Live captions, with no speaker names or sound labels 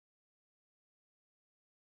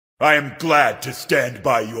I am glad to stand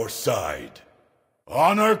by your side.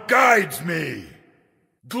 Honor guides me.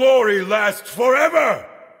 Glory lasts forever.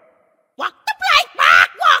 Walk the plank, Mark!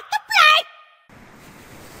 Walk the plank!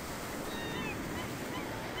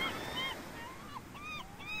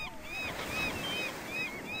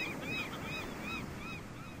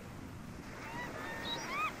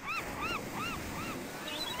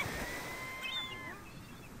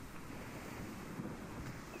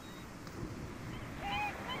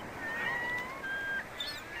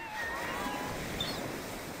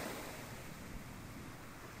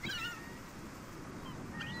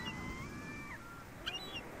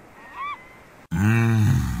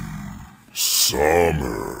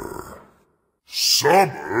 Summer.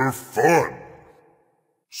 Summer fun.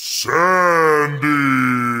 Sandy.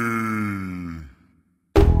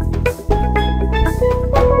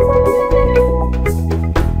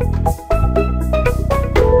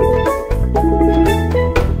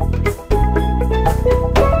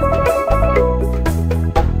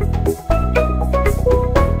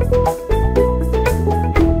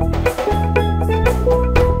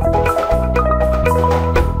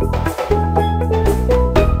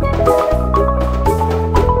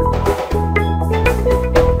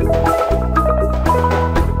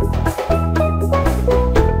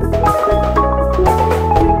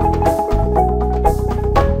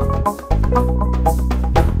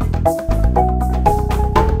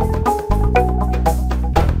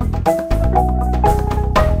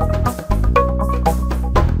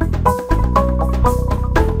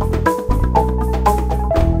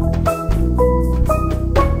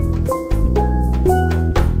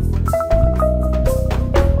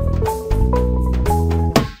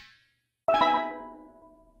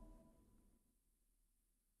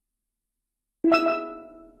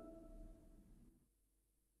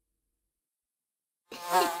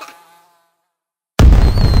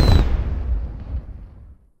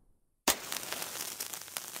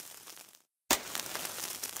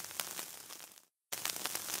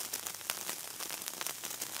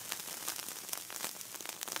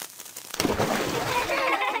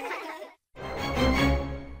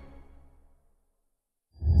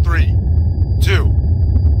 Three, two,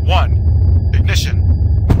 one, ignition.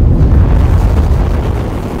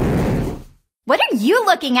 What are you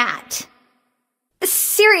looking at?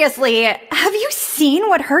 Seriously, have you seen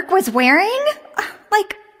what Herc was wearing?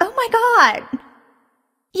 Like, oh my god.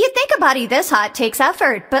 You'd think a body this hot takes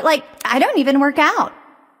effort, but like, I don't even work out.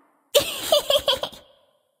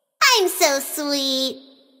 I'm so sweet.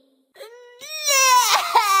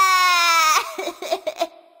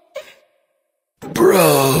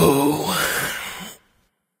 Bro.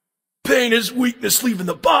 Pain is weakness leaving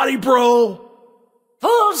the body, bro.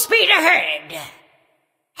 Full speed ahead.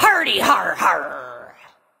 Hardy har har.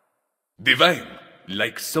 Divine,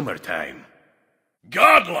 like summertime.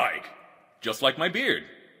 Godlike, just like my beard.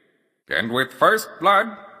 And with first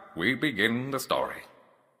blood, we begin the story.